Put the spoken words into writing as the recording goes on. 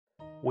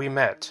We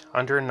met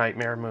under a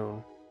nightmare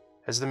moon,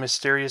 as the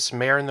mysterious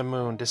mare in the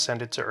moon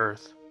descended to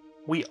Earth.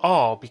 We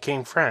all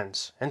became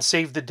friends and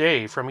saved the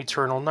day from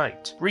eternal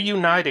night,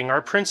 reuniting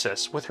our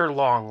princess with her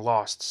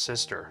long-lost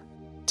sister.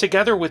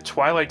 Together with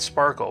Twilight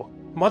Sparkle,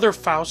 Mother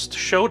Faust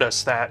showed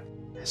us that,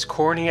 as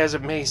corny as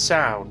it may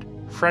sound,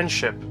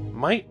 friendship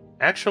might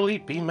actually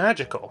be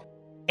magical.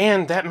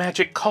 And that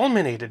magic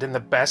culminated in the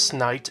best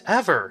night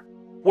ever,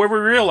 where we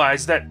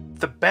realized that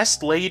the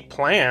best laid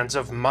plans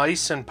of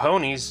mice and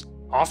ponies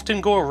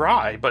often go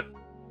awry, but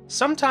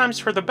sometimes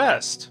for the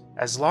best,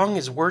 as long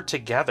as we're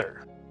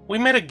together. We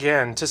met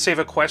again to save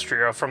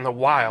Equestria from the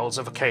wiles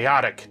of a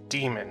chaotic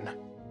demon.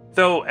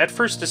 Though at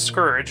first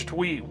discouraged,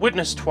 we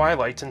witnessed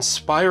Twilight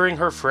inspiring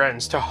her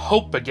friends to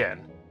hope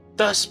again,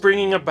 thus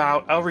bringing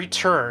about a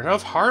return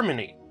of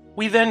harmony.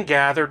 We then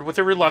gathered with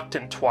a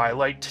reluctant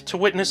Twilight to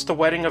witness the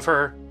wedding of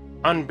her,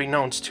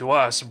 unbeknownst to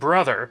us,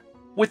 brother,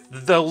 with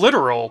the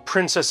literal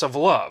Princess of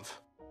Love.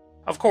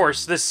 Of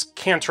course, this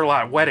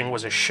Canterlot wedding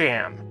was a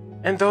sham,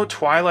 and though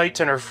Twilight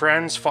and her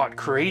friends fought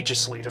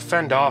courageously to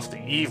fend off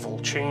the evil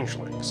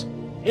changelings,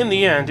 in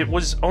the end it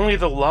was only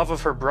the love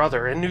of her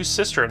brother and new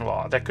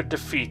sister-in-law that could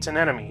defeat an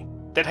enemy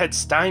that had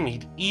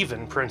stymied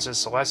even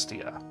Princess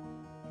Celestia.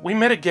 We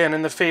met again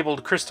in the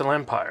fabled Crystal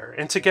Empire,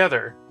 and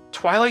together,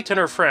 Twilight and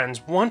her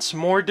friends once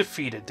more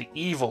defeated the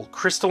evil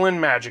crystalline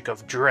magic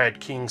of dread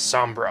King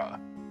Sombra,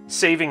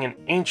 saving an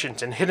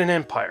ancient and hidden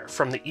empire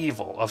from the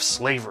evil of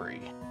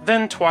slavery.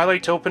 Then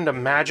Twilight opened a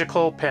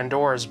magical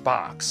Pandora's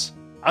box,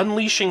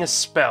 unleashing a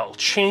spell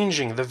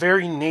changing the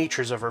very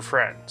natures of her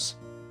friends.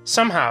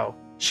 Somehow,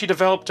 she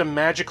developed a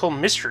magical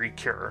mystery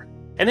cure,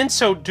 and in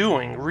so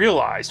doing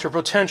realized her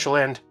potential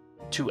and,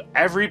 to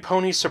every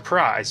pony's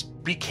surprise,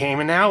 became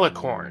an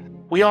alicorn.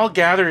 We all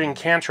gathered in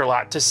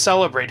Canterlot to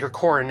celebrate her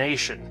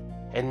coronation,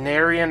 and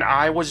nary an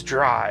eye was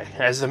dry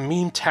as the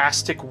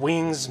meme-tastic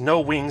wings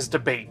no wings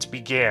debate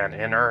began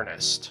in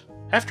earnest.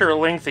 After a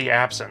lengthy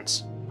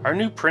absence, our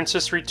new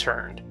princess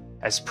returned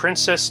as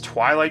Princess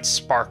Twilight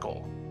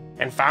Sparkle,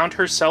 and found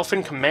herself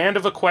in command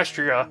of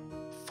Equestria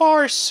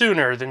far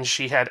sooner than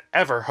she had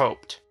ever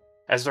hoped,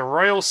 as the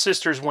royal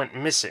sisters went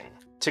missing.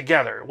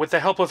 Together, with the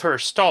help of her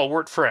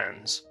stalwart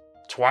friends,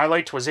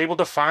 Twilight was able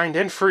to find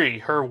and free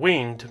her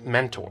winged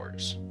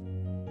mentors.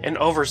 An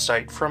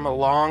oversight from a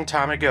long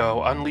time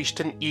ago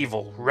unleashed an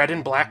evil red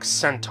and black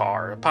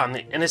centaur upon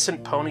the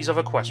innocent ponies of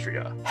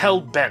Equestria,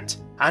 hell-bent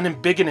on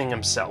embiggening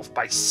himself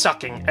by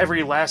sucking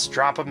every last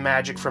drop of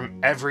magic from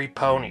every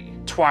pony.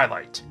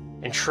 Twilight,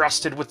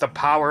 entrusted with the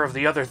power of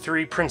the other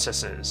three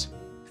princesses,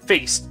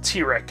 faced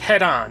T-Rex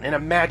head-on in a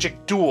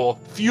magic duel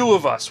few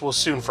of us will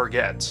soon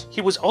forget.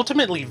 He was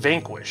ultimately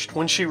vanquished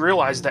when she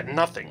realized that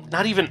nothing,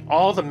 not even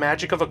all the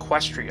magic of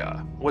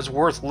Equestria, was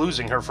worth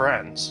losing her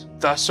friends.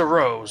 Thus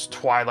arose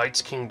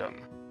Twilight's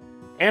Kingdom.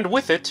 And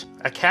with it,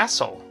 a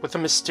castle with a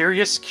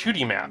mysterious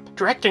cutie map,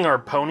 directing our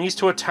ponies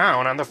to a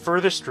town on the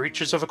furthest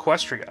reaches of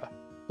Equestria,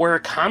 where a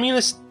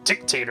communist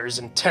dictator is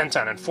intent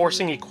on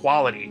enforcing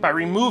equality by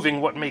removing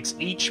what makes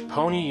each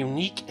pony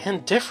unique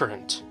and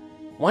different.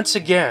 Once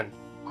again,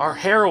 our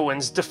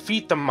heroines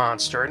defeat the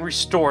monster and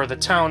restore the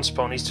town's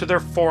ponies to their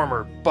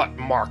former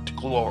butt-marked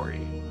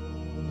glory.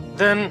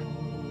 Then,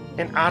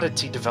 an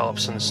oddity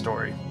develops in the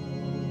story.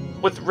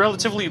 With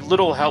relatively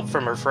little help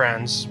from her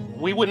friends,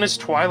 we witness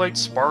Twilight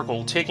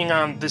Sparkle taking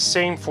on this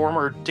same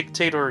former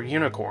dictator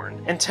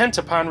unicorn, intent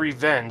upon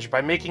revenge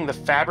by making the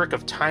fabric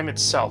of time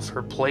itself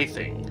her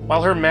plaything,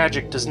 while her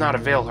magic does not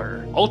avail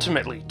her.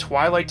 Ultimately,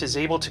 Twilight is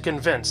able to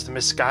convince the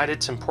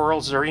misguided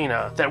temporal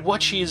Zarina that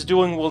what she is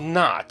doing will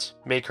not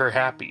make her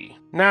happy.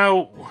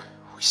 Now,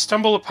 we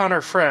stumble upon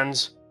our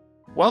friends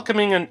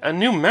welcoming a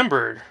new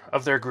member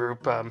of their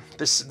group,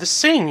 the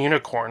same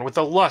unicorn with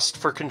a lust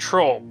for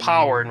control,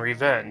 power, and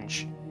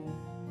revenge.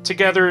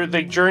 Together,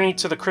 they journey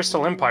to the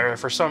Crystal Empire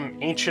for some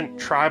ancient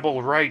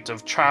tribal rite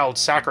of child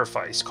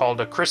sacrifice called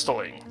a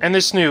crystaling. And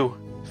this new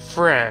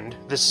friend,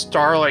 this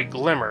Starlight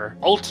Glimmer,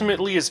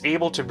 ultimately is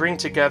able to bring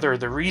together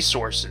the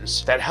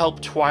resources that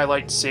help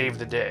Twilight save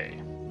the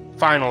day.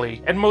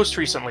 Finally, and most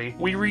recently,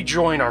 we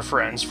rejoin our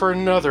friends for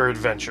another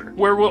adventure,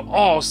 where we'll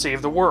all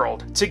save the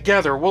world.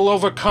 Together, we'll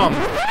overcome...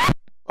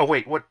 Oh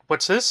wait,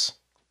 what's this?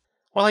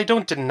 While I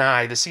don't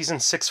deny the Season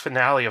 6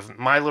 finale of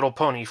My Little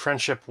Pony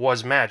Friendship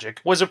Was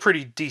Magic was a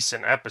pretty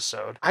decent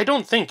episode, I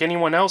don't think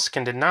anyone else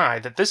can deny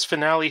that this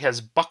finale has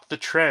bucked the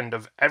trend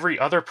of every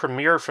other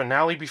premiere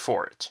finale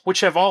before it, which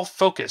have all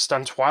focused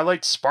on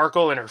Twilight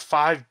Sparkle and her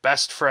 5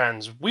 best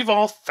friends we've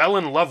all fell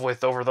in love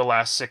with over the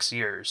last 6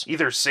 years,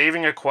 either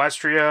saving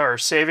Equestria or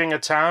saving a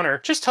town or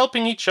just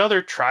helping each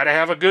other try to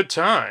have a good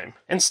time.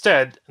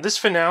 Instead, this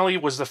finale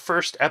was the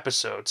first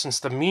episode since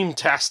the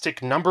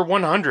meme-tastic number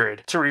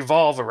 100 to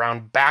revolve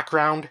around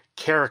background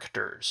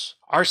characters.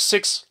 Our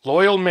 6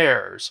 loyal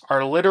mares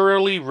are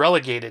literally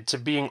relegated to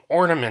being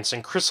ornaments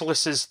in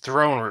Chrysalis's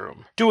throne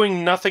room,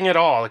 doing nothing at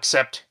all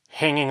except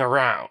hanging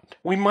around.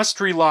 We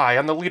must rely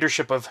on the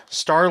leadership of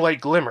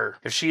Starlight Glimmer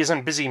if she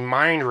isn't busy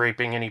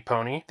mind-raping any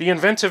pony, the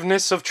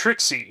inventiveness of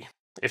Trixie,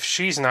 if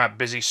she's not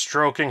busy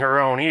stroking her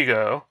own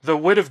ego, the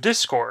wit of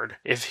discord,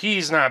 if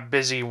he's not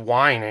busy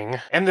whining,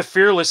 and the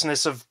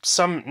fearlessness of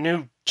some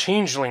new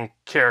changeling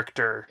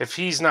character, if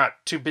he's not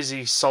too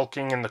busy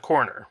sulking in the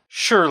corner.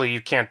 Surely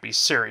you can't be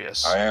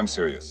serious. I am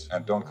serious,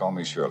 and don't call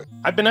me Shirley.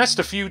 I've been asked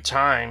a few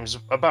times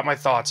about my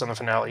thoughts on the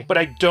finale, but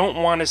I don't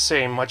want to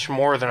say much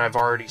more than I've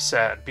already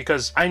said,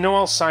 because I know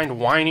I'll sound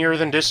whinier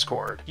than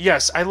Discord.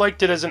 Yes, I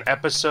liked it as an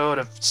episode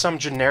of some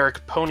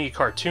generic pony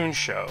cartoon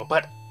show,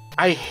 but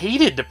I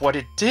hated what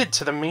it did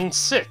to the main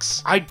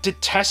six. I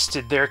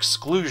detested their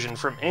exclusion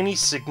from any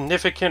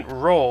significant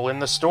role in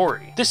the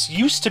story. This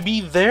used to be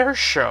their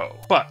show.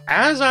 But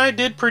as I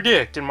did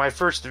predict in my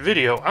first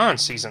video on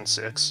Season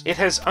 6, it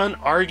has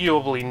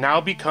unarguably now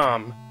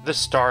become the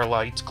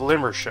Starlight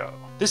Glimmer Show.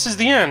 This is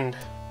the end,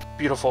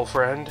 beautiful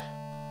friend.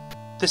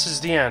 This is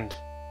the end.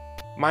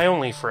 My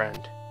only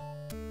friend.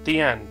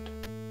 The end.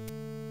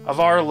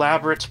 Of our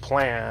elaborate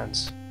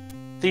plans.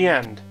 The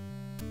end.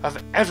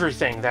 Of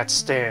everything that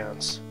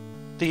stands.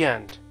 The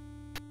end.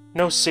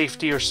 No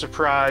safety or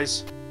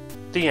surprise.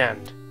 The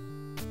end.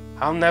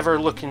 I'll never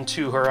look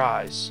into her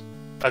eyes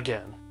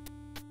again.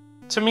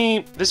 To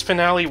me, this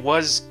finale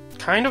was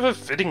kind of a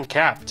fitting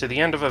cap to the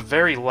end of a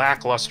very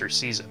lackluster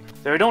season.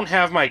 Though I don't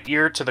have my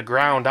ear to the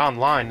ground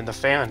online in the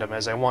fandom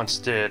as I once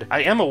did,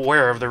 I am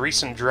aware of the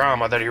recent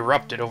drama that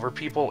erupted over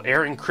people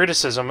airing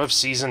criticism of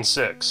Season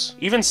 6.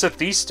 Even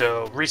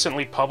Sethisto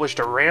recently published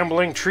a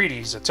rambling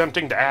treatise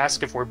attempting to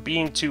ask if we're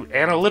being too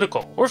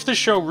analytical, or if the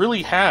show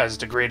really has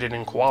degraded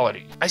in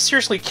quality. I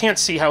seriously can't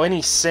see how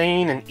any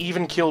sane and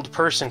even-keeled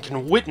person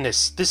can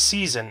witness this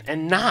season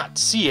and not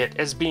see it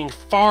as being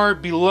far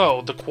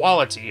below the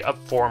quality of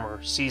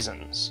former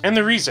seasons. And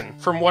the reason,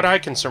 from what I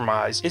can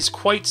surmise, is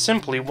quite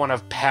simply one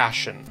of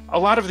passion. A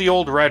lot of the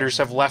old writers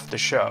have left the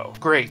show.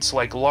 Greats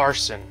like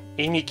Larson,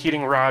 Amy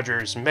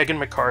Keating-Rogers, Megan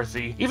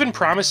McCarthy, even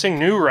promising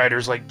new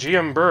writers like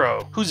GM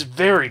Burrow, who's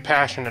very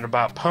passionate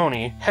about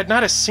Pony, had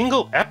not a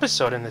single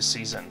episode in this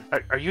season.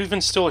 Are you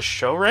even still a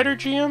show writer,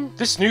 GM?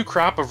 This new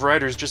crop of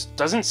writers just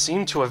doesn't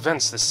seem to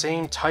evince the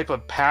same type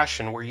of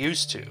passion we're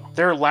used to.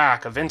 Their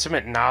lack of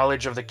intimate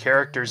knowledge of the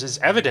characters is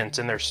evident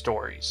in their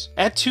stories.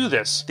 Add to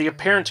this the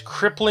apparent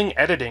crippling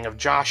editing of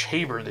Josh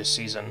Haber this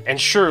season, and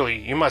surely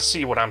you must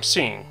see what I'm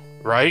seeing,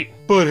 right?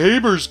 But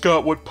Haber's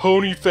got what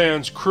Pony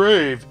fans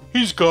crave.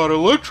 He's got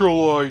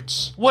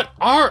electrolytes. What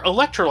are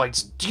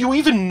electrolytes? Do you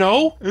even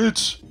know?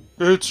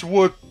 It's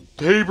what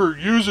Haber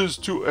uses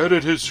to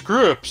edit his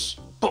scripts.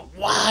 But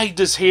why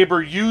does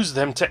Haber use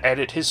them to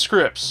edit his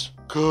scripts?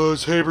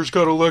 'Cause Haber's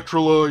got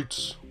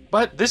electrolytes.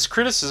 But this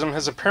criticism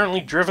has apparently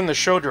driven the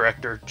show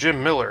director,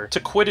 Jim Miller, to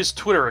quit his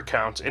Twitter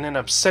account in an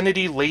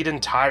obscenity-laden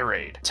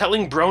tirade,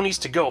 telling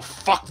bronies to go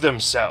fuck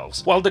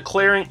themselves, while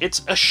declaring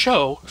it's a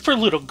show for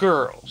little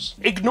girls.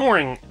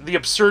 Ignoring the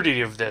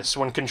absurdity of this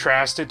when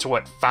contrasted to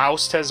what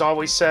Faust has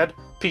always said,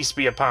 peace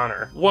be upon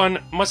her,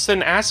 one must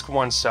then ask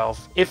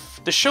oneself, if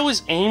the show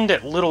is aimed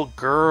at little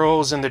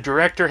girls and the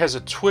director has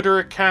a Twitter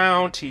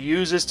account he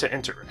uses to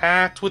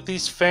interact with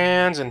these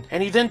fans and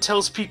he then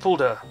tells people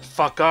to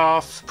fuck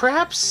off,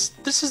 perhaps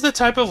this is the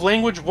type of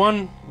language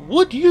one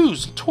would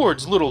use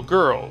towards little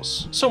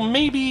girls. So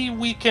maybe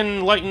we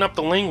can lighten up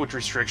the language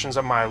restrictions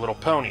on My Little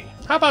Pony.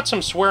 How about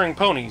some swearing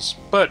ponies?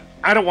 But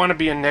I don't want to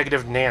be a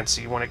negative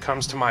Nancy when it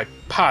comes to my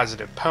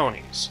positive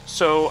ponies,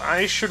 so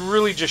I should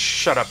really just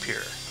shut up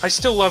here. I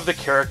still love the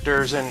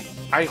characters, and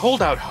I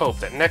hold out hope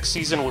that next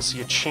season will see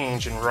a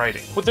change in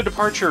writing. With the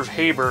departure of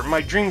Haber,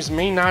 my dreams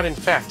may not in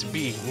fact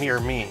be mere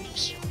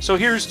memes. So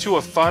here's to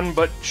a fun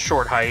but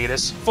short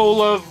hiatus,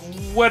 full of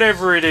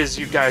whatever it is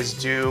you guys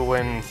do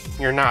when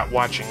you're not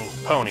watching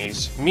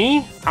ponies.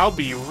 Me, I'll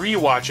be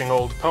rewatching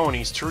old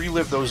ponies to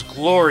relive those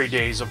glory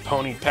days of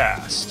Pony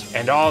Past,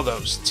 and all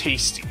those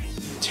tasty,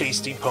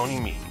 tasty pony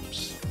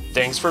memes.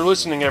 Thanks for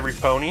listening, every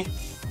pony.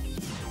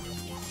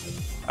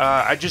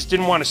 I just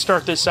didn't want to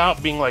start this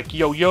out being like,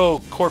 yo,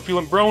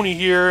 Corpulent Brony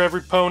here,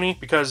 every pony,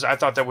 because I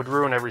thought that would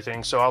ruin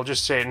everything, so I'll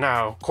just say it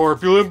now.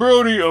 Corpulent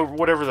Brony, or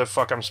whatever the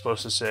fuck I'm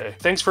supposed to say.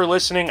 Thanks for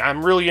listening.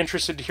 I'm really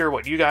interested to hear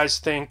what you guys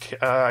think.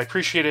 I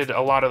appreciated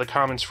a lot of the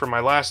comments from my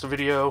last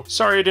video.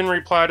 Sorry I didn't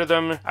reply to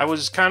them. I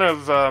was kind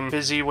of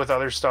busy with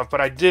other stuff, but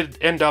I did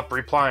end up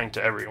replying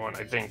to everyone,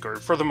 I think, or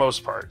for the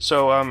most part.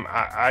 So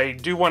I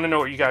do want to know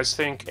what you guys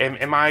think.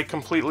 Am I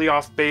completely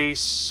off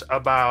base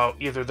about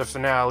either the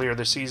finale or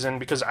the season?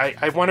 Because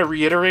I want to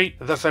reiterate,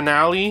 the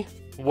finale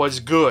was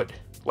good.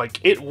 Like,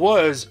 it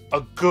was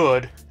a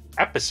good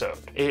episode.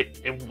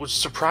 It was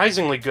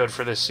surprisingly good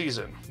for this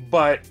season.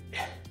 But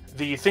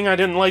the thing I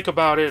didn't like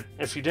about it,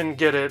 if you didn't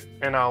get it,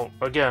 and I'll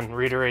again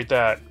reiterate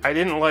that, I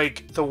didn't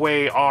like the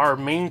way our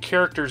main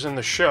characters in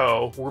the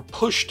show were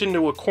pushed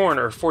into a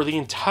corner for the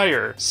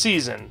entire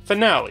season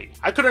finale.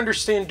 I could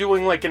understand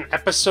doing like an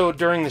episode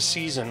during the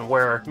season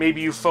where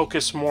maybe you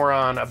focus more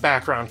on a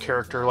background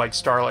character like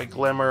Starlight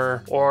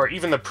Glimmer, or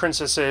even the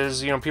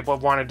princesses. You know, people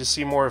have wanted to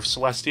see more of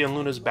Celestia and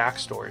Luna's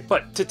backstory.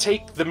 But to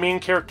take the main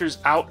characters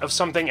out of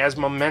something as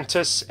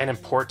momentous and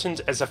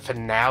important as a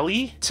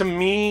finale, to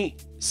me,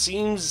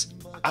 seems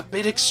a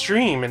bit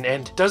extreme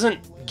and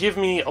doesn't give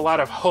me a lot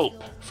of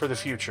hope for the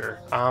future.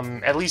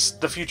 At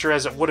least the future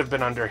as it would have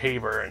been under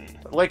Haber. And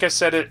like I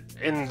said it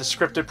in the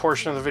scripted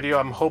portion of the video,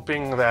 I'm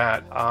hoping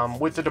that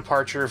with the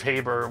departure of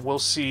Haber, we'll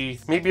see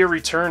maybe a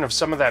return of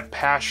some of that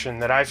passion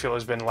that I feel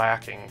has been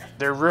lacking.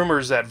 There are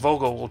rumors that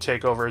Vogel will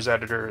take over as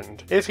editor,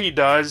 and if he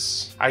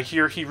does, I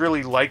hear he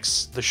really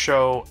likes the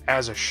show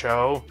as a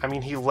show. I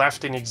mean, he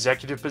left an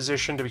executive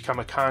position to become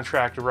a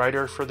contract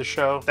writer for the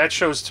show. That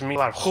shows to me a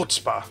lot of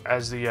chutzpah,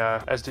 as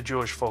the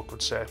Jewish folk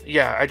would say.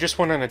 Yeah, I just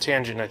went on a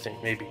tangent, I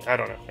think, maybe. I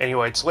don't know.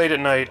 Anyway, it's late at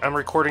night. I'm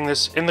recording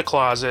this in the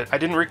closet. I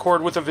didn't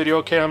record with a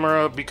video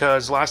camera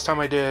because last time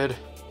I did,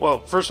 well,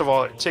 first of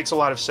all, it takes a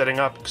lot of setting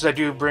up because I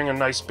do bring a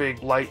nice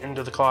big light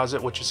into the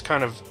closet, which is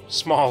kind of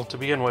small to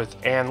begin with.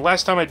 And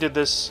last time I did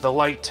this, the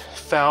light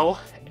fell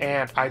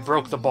and I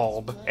broke the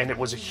bulb, and it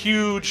was a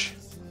huge,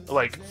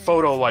 like,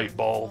 photo light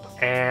bulb,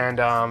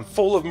 and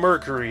full of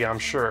mercury, I'm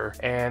sure.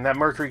 And that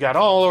mercury got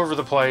all over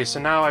the place,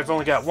 and now I've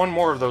only got one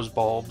more of those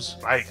bulbs.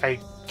 I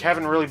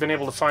haven't really been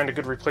able to find a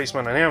good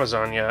replacement on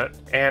Amazon yet,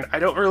 and I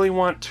don't really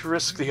want to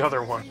risk the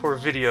other one for a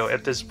video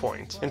at this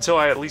point until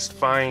I at least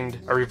find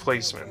a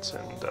replacement,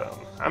 and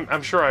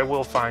I'm sure I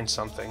will find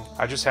something.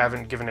 I just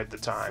haven't given it the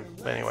time.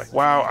 Anyway,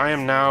 wow, I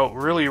am now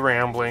really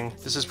rambling.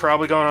 This has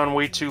probably gone on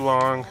way too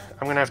long.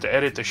 I'm gonna have to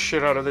edit the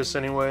shit out of this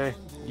anyway.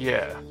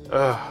 Yeah.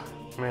 Ugh,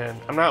 man.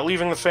 I'm not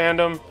leaving the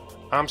fandom.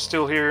 I'm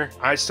still here.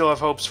 I still have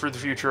hopes for the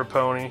future of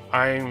Pony.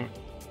 I'm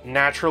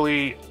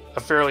naturally a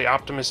fairly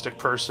optimistic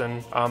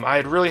person. I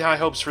had really high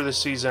hopes for this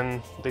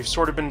season. They've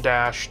sort of been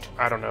dashed.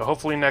 I don't know.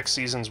 Hopefully next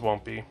season's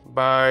won't be.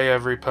 Bye,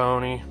 every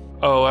pony.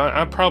 Oh,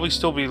 I'll probably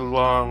still be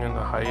long in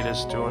the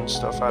hiatus doing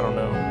stuff. I don't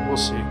know. We'll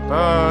see.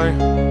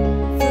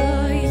 Bye.